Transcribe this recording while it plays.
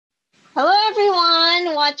Hello,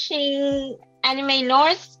 everyone watching Anime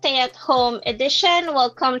North Stay at Home Edition.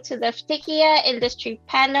 Welcome to the futekiya Industry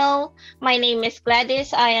Panel. My name is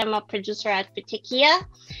Gladys. I am a producer at futekiya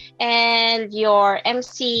and your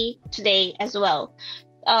MC today as well.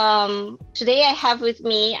 Today, I have with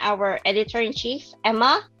me our editor in chief,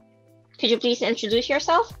 Emma. Could you please introduce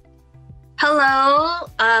yourself? Hello,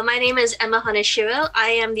 my name is Emma Hanashiro. I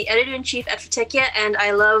am the editor-in-chief at futekiya, and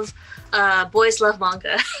I love boys love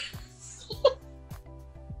manga.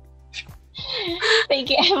 Thank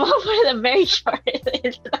you, Emma, for the very short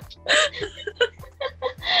introduction.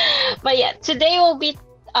 But yeah, today we'll be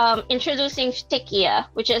introducing futekiya,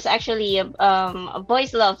 which is actually a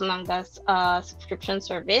boys love manga subscription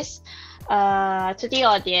service to the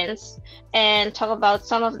audience, and talk about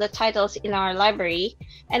some of the titles in our library,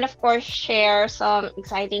 and of course share some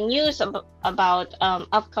exciting news about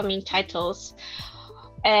upcoming titles.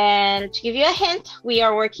 And to give you a hint, we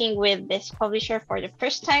are working with this publisher for the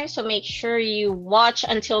first time, so make sure you watch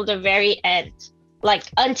until the very end. Like,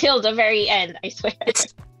 until the very end, I swear.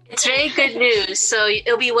 It's very good news, so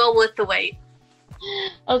it'll be well worth the wait.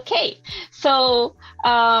 Okay, so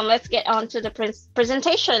let's get on to the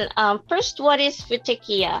presentation. First, what is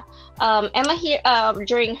futekiya? Emma here,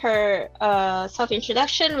 during her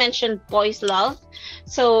self-introduction, mentioned boys love.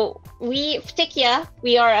 So futekiya,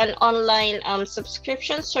 we are an online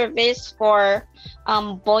subscription service for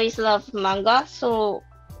boys love manga. So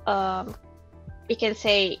we can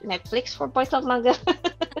say Netflix for boys love manga.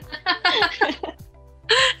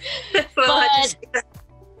 But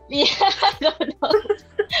yeah, I don't know.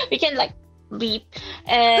 We can like bleep.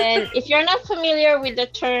 And if you're not familiar with the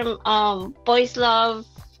term boys love,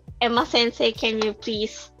 Emma Sensei, can you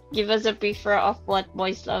please give us a briefer of what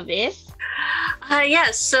boys love is?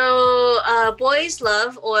 Yes, so boys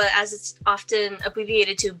love, or as it's often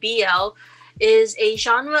abbreviated to BL, is a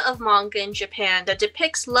genre of manga in Japan that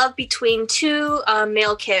depicts love between two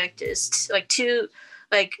male characters, two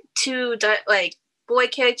boy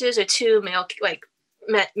characters, or two men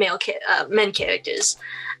characters.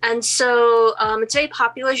 And so it's a very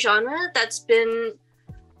popular genre that's been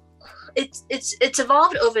it's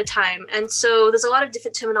evolved over time, and so there's a lot of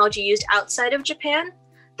different terminology used outside of Japan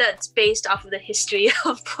that's based off of the history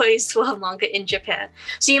of boys love manga in Japan.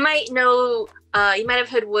 So you might know, you might have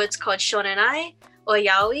heard words called shonenai or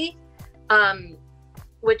yaoi,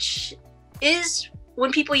 which is,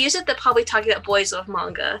 when people use it, they're probably talking about boys love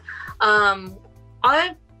manga.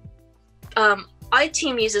 Our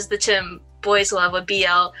team uses the term boys love, or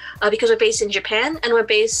BL, because we're based in Japan, and we're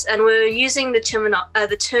using the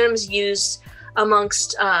terms used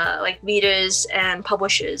amongst readers and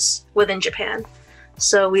publishers within Japan.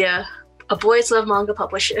 So we are a boys love manga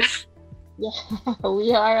publisher. Yeah,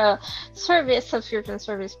 we are a subscription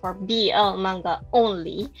service for BL manga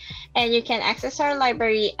only, and you can access our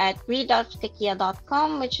library at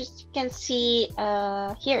read.futekiya.com, which is, you can see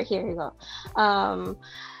here you go.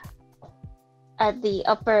 At the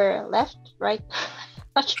upper left, right?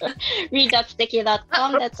 Not sure.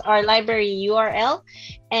 Read.futekiya.com. That's our library URL.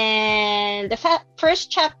 And the first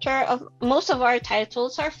chapter of most of our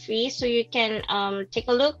titles are free, so you can take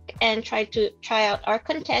a look and try out our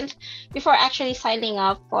content before actually signing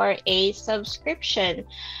up for a subscription.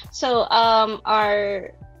 So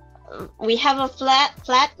we have a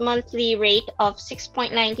flat monthly rate of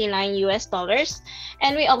 $6.99,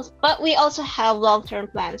 and we also have long-term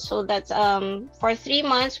plans. So that's for 3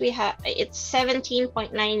 months it's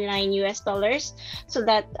 $17.99. So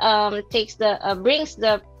that brings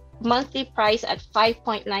the monthly price at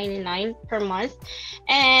 $5.99 per month,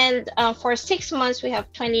 and for 6 months we have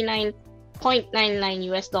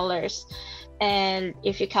 $29.99, and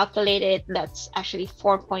if you calculate it, that's actually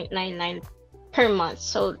 $4.99 per month.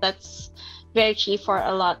 So that's very cheap for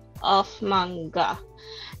a lot of manga.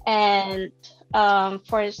 And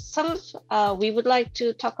for some, we would like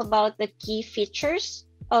to talk about the key features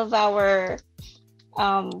of our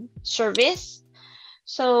service.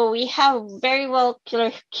 So we have very well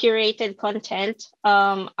curated content.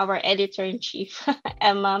 Our editor-in-chief,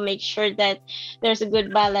 Emma, makes sure that there's a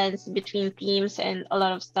good balance between themes and a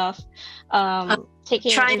lot of stuff,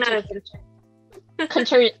 taking into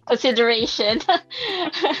consideration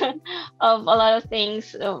of a lot of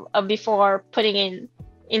things before putting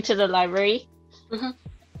into the library. Mm-hmm.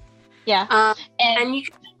 Yeah. And you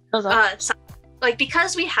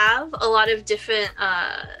because we have a lot of different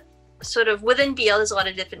sort of within BL, there's a lot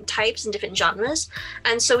of different types and different genres,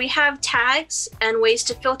 and so we have tags and ways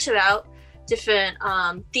to filter out different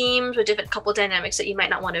themes or different couple dynamics that you might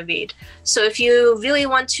not want to read. So if you really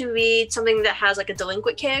want to read something that has like a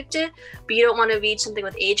delinquent character, but you don't want to read something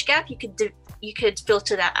with age gap, you could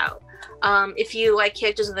filter that out. If you like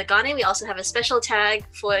characters with Agane, we also have a special tag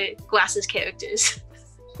for glasses characters.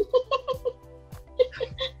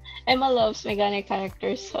 Emma loves Megane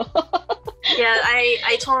characters, so Yeah,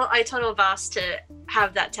 I told Vas to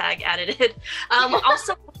have that tag added.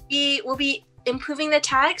 Also, we'll be improving the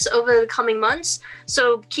tags over the coming months,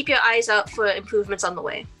 so keep your eyes out for improvements on the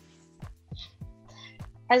way.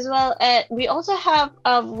 as well. We also have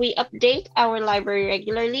we update our library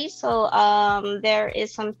regularly, so there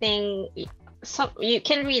is something you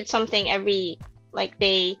can read something every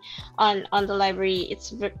day on the library.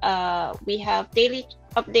 It's we have daily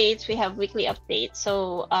updates, we have weekly updates,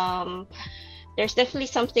 so there's definitely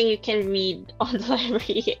something you can read on the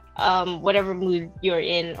library, whatever mood you're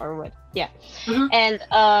in or what. Yeah. Mhm. And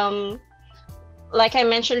like I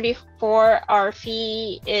mentioned before, our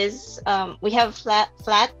fee is we have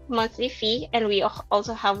flat monthly fee, and we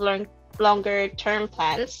also have longer term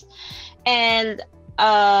plans. And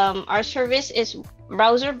our service is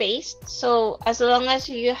browser based, so as long as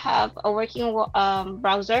you have a working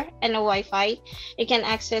browser and a Wi-Fi, you can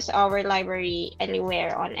access our library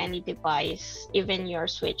anywhere on any device, even your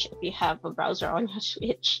Switch, if you have a browser on your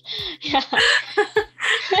Switch. Yeah.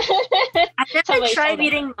 I never tried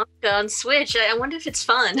reading manga on Switch. I wonder if it's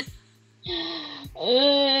fun.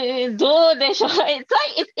 It's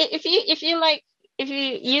like if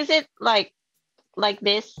you use it like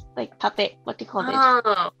this, like tate, what do you call this?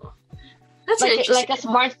 Oh, that's interesting. Like a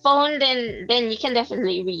smartphone, then you can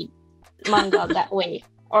definitely read manga that way,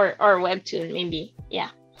 or webtoon maybe. Yeah.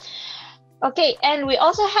 Okay, and we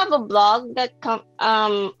also have a blog that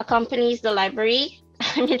accompanies the library.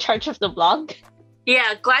 I'm in charge of the blog.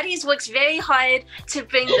 Yeah, Gladys works very hard to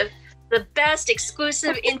bring the best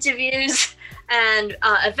exclusive interviews and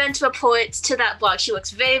event reports to that blog. She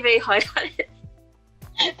works very, very hard on it.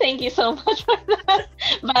 Thank you so much for that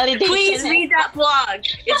validation. Please read that blog.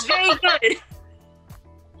 It's very good.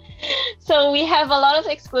 So we have a lot of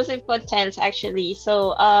exclusive contents actually.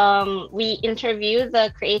 So we interview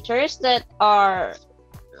the creators that are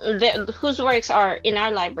whose works are in our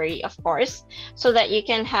library, of course, so that you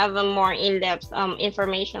can have a more in-depth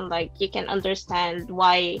information, like you can understand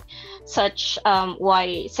why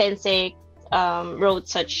sensei wrote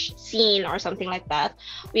such scene or something like that.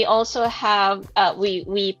 We also have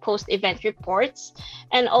we post event reports,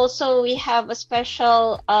 and also we have a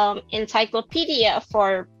special encyclopedia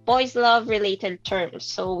for boys love related terms,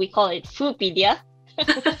 so we call it futekiya.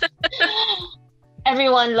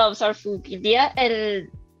 Everyone loves our futekiya, and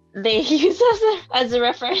they use us as a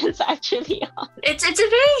reference actually. It's a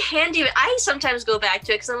very handy. I sometimes go back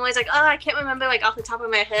to it because I'm always like, oh, I can't remember off the top of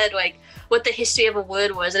my head what the history of a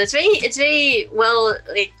word was, and it's very well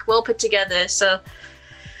put together. So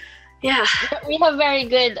yeah, we have very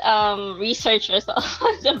good researchers on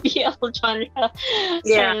the BL genre.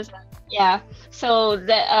 Yeah. Yeah. So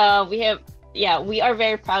that we are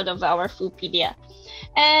very proud of our futekiya.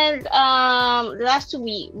 And last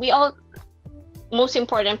we all, most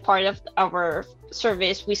important part of our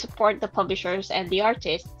service, we support the publishers and the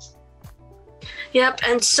artists. Yep,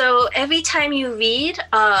 and so every time you read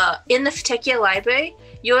in the futekiya library,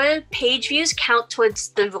 your page views count towards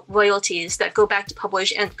the royalties that go back to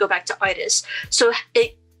publish and go back to artists. So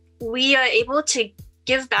we are able to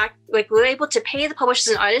give back, we're able to pay the publishers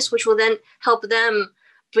and artists, which will then help them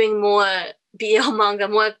bring more BL manga,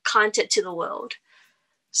 more content to the world.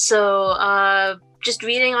 So just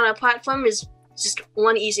reading on our platform is just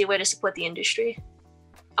one easy way to support the industry.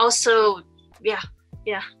 Also, yeah.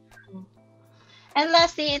 And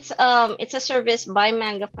lastly, it's a service by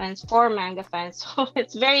manga fans for manga fans. So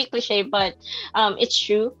it's very cliche, but it's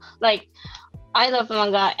true. Like, I love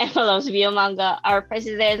manga, Emma loves BL manga, our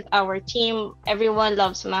president, our team, everyone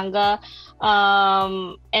loves manga.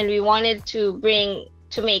 And we wanted to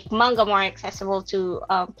make manga more accessible to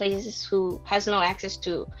places who has no access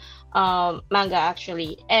to manga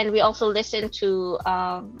actually. And we also listen to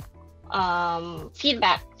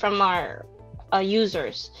feedback from our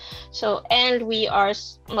users. So, and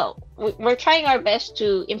we're trying our best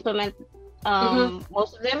to implement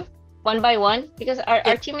most of them one by one, because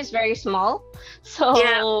our team is very small. So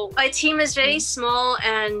yeah, our team is very small,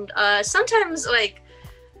 and sometimes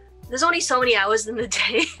there's only so many hours in the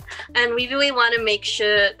day, and we really want to make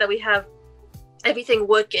sure that we have everything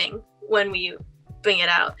working when we bring it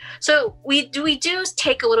out. So we do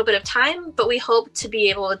take a little bit of time, but we hope to be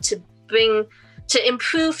able to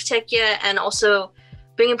improve futekiya and also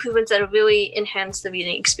bring improvements that really enhance the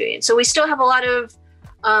reading experience. So we still have a lot of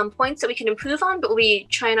points that we can improve on, but we'll be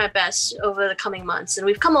trying our best over the coming months. And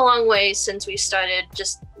we've come a long way since we started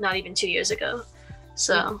just not even 2 years ago.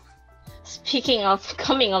 So Speaking of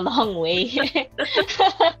coming a long way,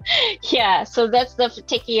 yeah, so that's the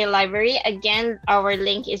futekiya library. Again, our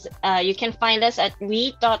link is you can find us at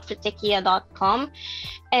read.futekiya.com,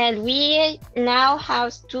 and we now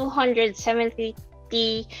have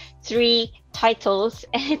 273 titles,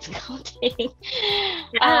 and it's counting.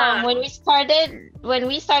 Yeah. When we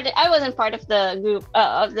started, I wasn't part of the group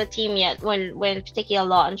of the team yet when futekiya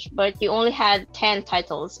launched, but you only had 10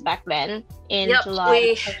 titles back then in Yep,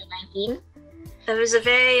 July 2019. It was a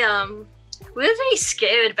very we were very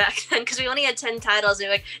scared back then because we only had 10 titles. We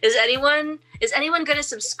were like, is anyone gonna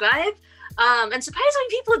subscribe? And surprisingly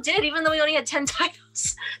people did, even though we only had 10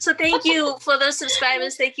 titles. So thank you for those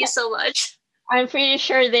subscribers. Thank you so much. I'm pretty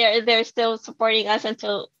sure they're still supporting us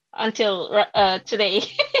until today.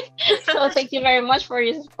 So thank you very much for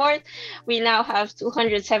your support. We now have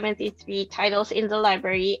 273 titles in the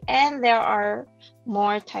library, and there are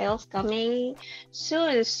more titles coming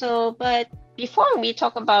soon. So, but before we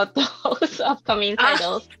talk about those upcoming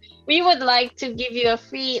titles, we would like to give you a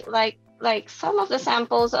free like some of the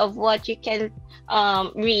samples of what you can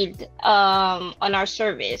read on our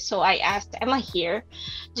service. So I asked Emma here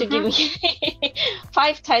to give me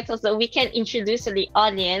 5 titles that we can introduce to the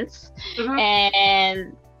audience.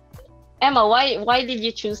 And Emma, why did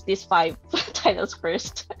you choose these 5 titles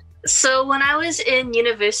first? So when I was in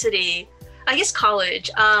university, I guess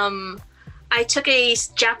college, I took a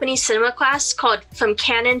Japanese cinema class called From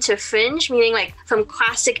Canon to Fringe, meaning like from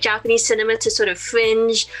classic Japanese cinema to sort of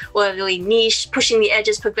fringe or really niche, pushing the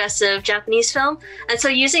edges, progressive Japanese film. And so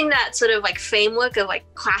using that sort of like framework of like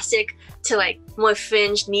classic to like more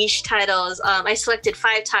fringe niche titles, I selected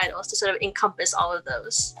 5 titles to sort of encompass all of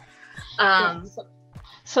those.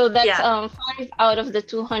 So that's 5 out of the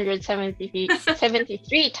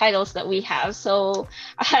 273 titles that we have. So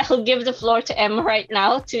I'll give the floor to Emma right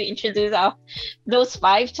now to introduce those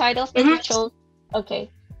 5 titles that you chose. Okay.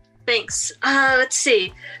 Thanks. Let's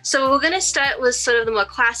see. So we're going to start with sort of the more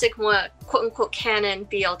classic, more quote-unquote canon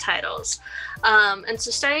BL titles. And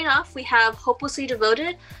so starting off, we have Hopelessly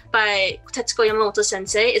Devoted by Tetsuko Yamamoto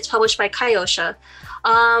sensei. It's published by Kaiosha.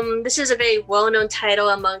 This is a very well-known title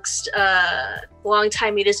amongst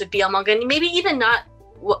long-time readers of BL manga, and maybe even not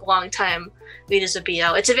long-time readers of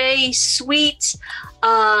BL. It's a very sweet,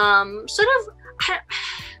 sort of...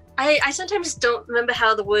 I sometimes don't remember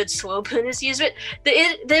how the word slow burn is used, but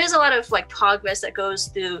there's a lot of like progress that goes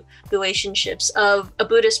through relationships of a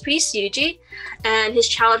Buddhist priest, Yuji, and his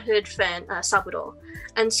childhood friend, Saburo.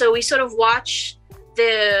 And so we sort of watch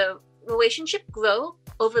their relationship grow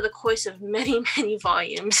over the course of many, many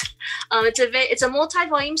volumes. It's a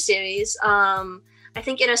multi-volume series. I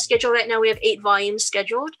think in our schedule right now we have 8 volumes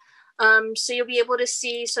scheduled. So you'll be able to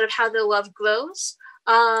see sort of how their love grows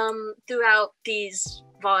throughout these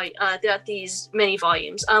many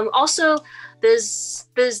volumes. Also, there's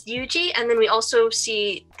Yuji, and then we also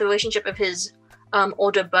see the relationship of his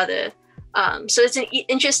older brother. So it's an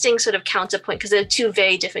interesting sort of counterpoint because they're 2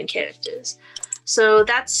 very different characters. So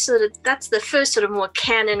that's the first sort of more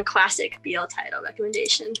canon classic BL title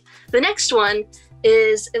recommendation. The next one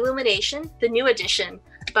is Illumination, the new edition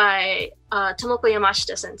by Tomoko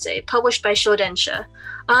Yamashita sensei, published by Shodensha.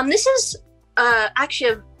 This is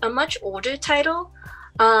actually a much older title.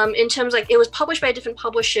 In terms like it was published by a different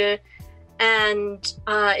publisher, and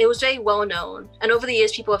it was very well known. And over the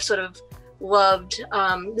years, people have sort of loved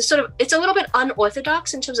this sort of. It's a little bit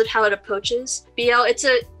unorthodox in terms of how it approaches BL.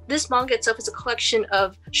 This manga itself is a collection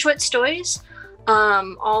of short stories,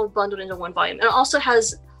 all bundled into 1 volume. And it also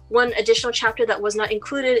has 1 additional chapter that was not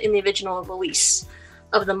included in the original release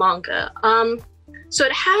of the manga. So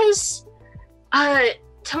it has.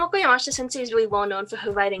 Tomoko Yamashita sensei is really well known for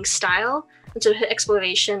her writing style and sort of her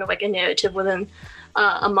exploration of like a narrative within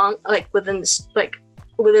within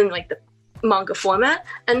the manga format.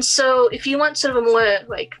 And so if you want sort of a more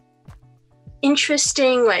like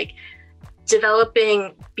interesting like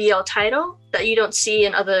developing BL title that you don't see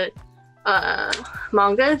in other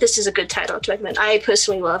manga, this is a good title to recommend. I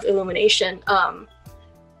personally love Illumination.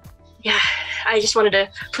 I just wanted to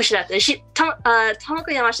push it out there. Tomoko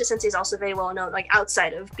Yamashita sensei is also very well known, like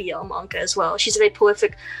outside of BL manga as well. She's a very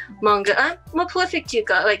prolific manga, more prolific to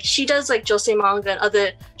like she does like josei manga and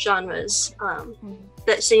other genres.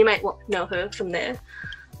 So you might know her from there.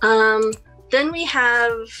 Then we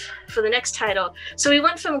have for the next title. So we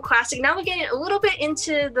went from classic. Now we're getting a little bit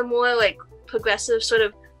into the more like progressive, sort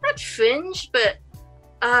of not fringe, but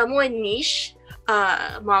more niche.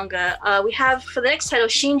 Manga. We have for the next title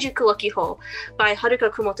Shinjuku Lokiho by Haruka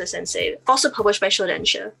Kumoto sensei, also published by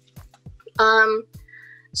Shodensha.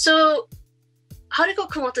 So Haruka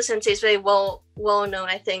Kumoto sensei is very well well known,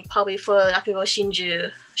 I think, probably for Rakugo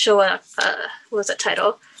Shinju Showa. What was that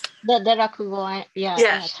title? The Rakugo,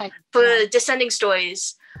 Yeah, type. For Yeah. Descending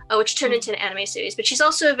Stories, which turned into an anime series. But she's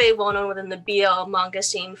also very well known within the BL manga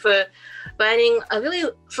scene for writing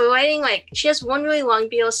like, she has one really long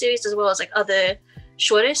BL series as well as like other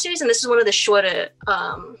shorter series, and this is one of the shorter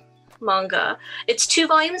manga. It's 2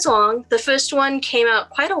 volumes long. The first one came out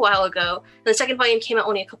quite a while ago, and the second volume came out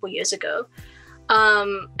only a couple years ago.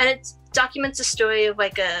 And it documents the story of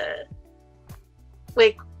like an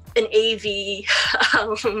AV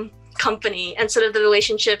company and sort of the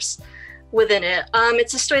relationships within it.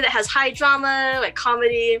 It's a story that has high drama, like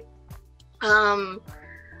comedy,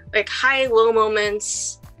 like high low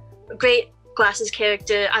moments, great glasses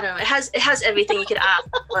character. I don't know. It has everything you could ask.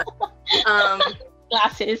 But,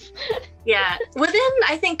 glasses. Yeah, within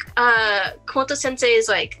I think Komoto Sensei's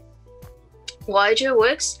like larger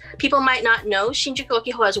works, people might not know Shinjuku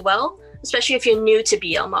Okiho as well, especially if you're new to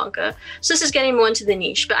BL manga. So this is getting more into the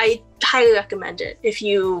niche, but I highly recommend it if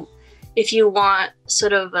you want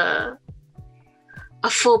sort of a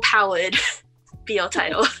full-powered BL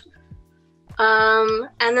title. And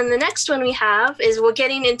then the next one we have is we're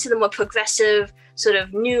getting into the more progressive sort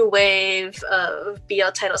of new wave of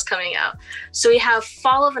BL titles coming out. So we have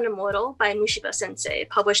Fall of an Immortal by Mushiba Sensei,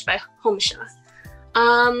 published by Homsha.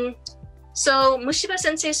 So Mushiba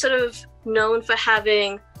Sensei is sort of known for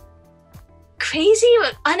having crazy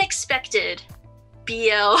but unexpected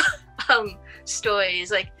BL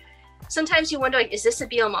stories. Like sometimes you wonder, like, is this a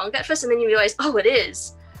BL manga at first? And then you realize, oh, it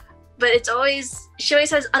is. But she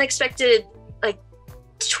always has unexpected like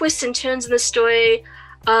twists and turns in the story.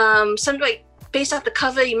 Some like based off the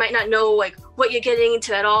cover, you might not know like what you're getting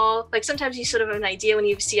into at all. Like sometimes you sort of have an idea when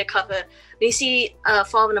you see a cover. When you see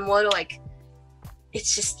Fall of an Immortal, like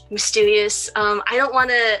it's just mysterious. I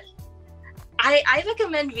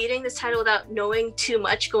recommend reading this title without knowing too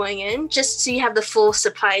much going in, just so you have the full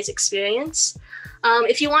surprise experience.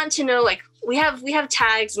 If you want to know, like we have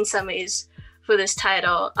tags and summaries for this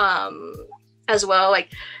title as well.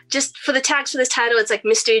 Like just for the tags for this title, it's like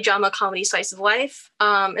mystery, drama, comedy, slice of life.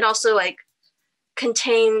 It also like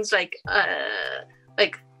contains like a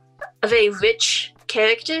very rich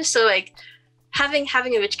character. So like having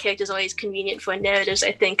a rich character is always convenient for narratives,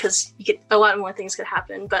 I think, because you get a lot more things could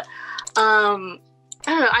happen. But I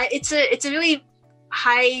don't know. It's a really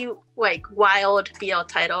high, like wild BL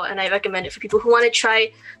title, and I recommend it for people who want to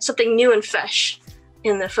try something new and fresh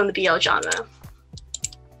from the BL genre.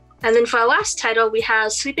 And then for our last title, we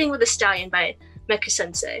have Sleeping with a Stallion by Meku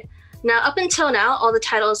Sensei. Now, up until now, all the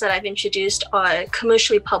titles that I've introduced are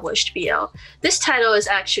commercially published BL. This title is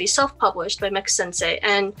actually self-published by Meku Sensei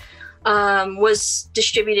and was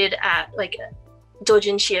distributed at like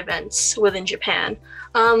doujinshi events within Japan.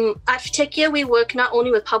 At futekiya, we work not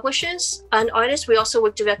only with publishers and artists, we also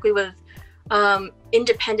work directly with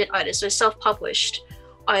independent artists or self-published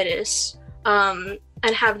artists and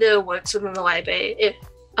have their works within the library.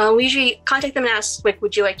 We usually contact them and ask, like,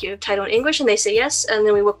 would you like your title in English? And they say yes, and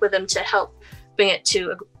then we work with them to help bring it to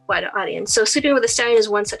a wider audience. So Sleeping with a Stallion is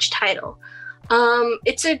one such title. I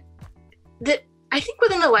think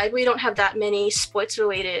within the library we don't have that many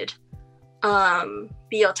sports-related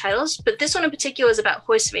BL titles, but this one in particular is about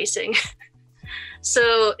horse racing.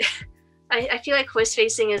 So I feel like horse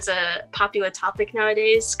racing is a popular topic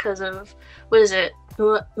nowadays because of, what is it?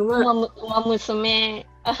 Umamusume.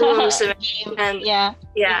 And yeah,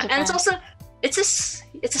 and it's a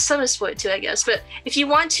summer sport too, I guess. But if you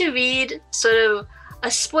want to read sort of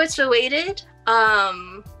a sports-related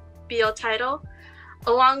BL title,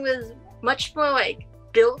 along with much more like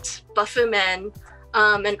built, buffer men,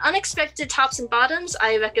 and unexpected tops and bottoms,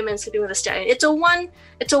 I recommend Sleeping with a Stallion. It's a one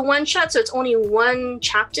shot, so it's only one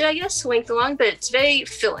chapter, I guess, length long, but it's very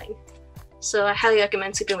filling. So I highly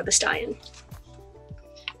recommend Sleeping with a Stallion.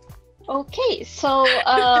 Okay, so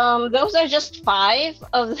those are just 5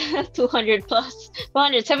 of the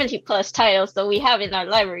 270 plus titles that we have in our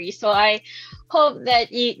library. So I hope that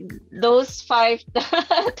those 5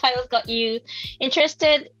 titles got you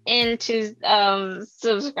interested into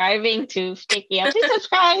subscribing to futekiya. Please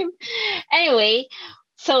subscribe. Anyway,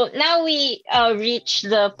 so now we reach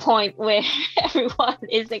the point where everyone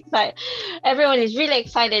is excited. Everyone is really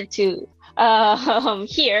excited to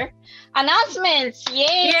hear announcements.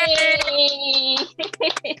 Yay!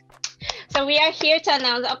 So we are here to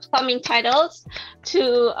announce upcoming titles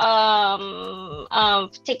to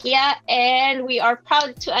futekiya, and we are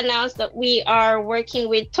proud to announce that we are working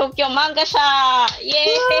with Tokyo Mangasha.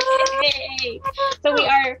 Yay! So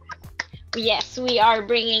we are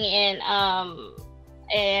bringing in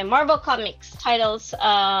Marvel Comics titles to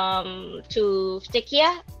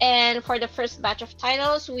futekiya. And for the first batch of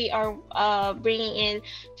titles, we are bringing in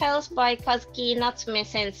titles by Kazuki Natsume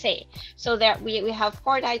Sensei. So that we have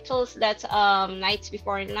four titles. That's Nights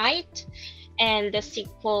Before Night, and the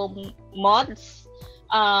sequel mods,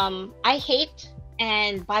 I Hate,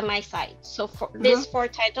 and By My Side. So for these four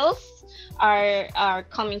titles are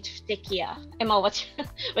coming to futekiya. Emma, what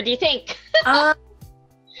do you think? I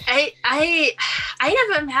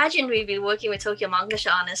never imagined we'd be working with Tokyo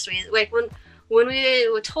Mangasha. Honestly, like when we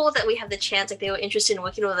were told that we had the chance, like they were interested in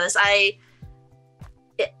working with us,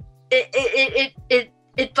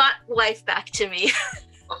 it brought life back to me.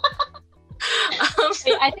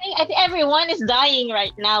 I think everyone is dying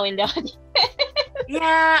right now in the audience.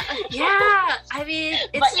 yeah. I mean,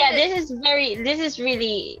 but yeah, this is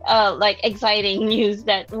really like exciting news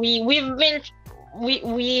that we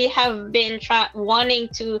have been wanting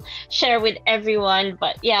to share with everyone.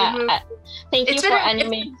 But yeah, thank you for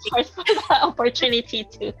Anime for the opportunity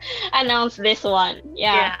to announce this one.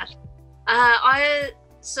 Yeah. Our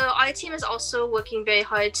team is also working very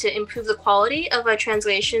hard to improve the quality of our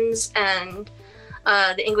translations and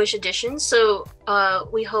the English edition. So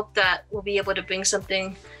we hope that we'll be able to bring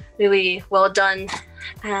something really well done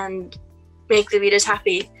and make the readers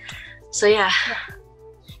happy. So yeah.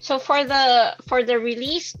 So for the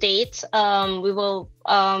release dates, we will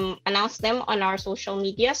announce them on our social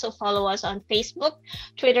media. So follow us on Facebook,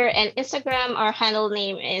 Twitter, and Instagram. Our handle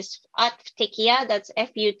name is @futekiya. That's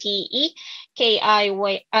FUTEKIYA.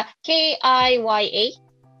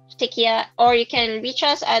 Futekiya, or you can reach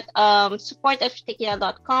us at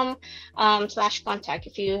support@futekiya.com /contact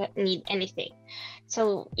if you need anything.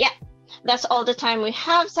 So yeah, that's all the time we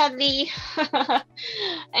have, sadly.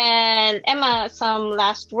 And Emma, some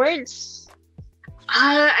last words?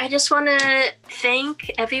 I just want to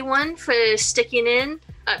thank everyone for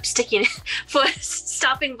for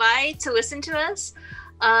stopping by to listen to us.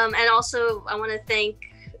 And also I want to thank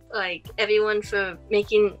like everyone for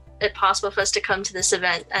making it possible for us to come to this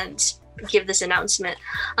event and give this announcement.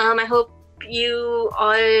 I hope you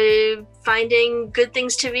are finding good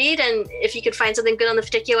things to read, and if you could find something good on the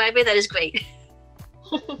futekiya library, that is great.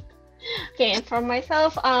 Okay, and for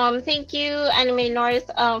myself, thank you Anime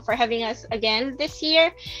North for having us again this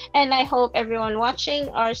year, and I hope everyone watching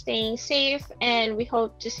are staying safe, and we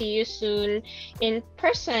hope to see you soon in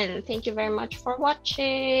person. Thank you very much for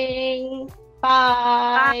watching.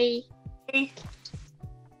 Bye. Bye.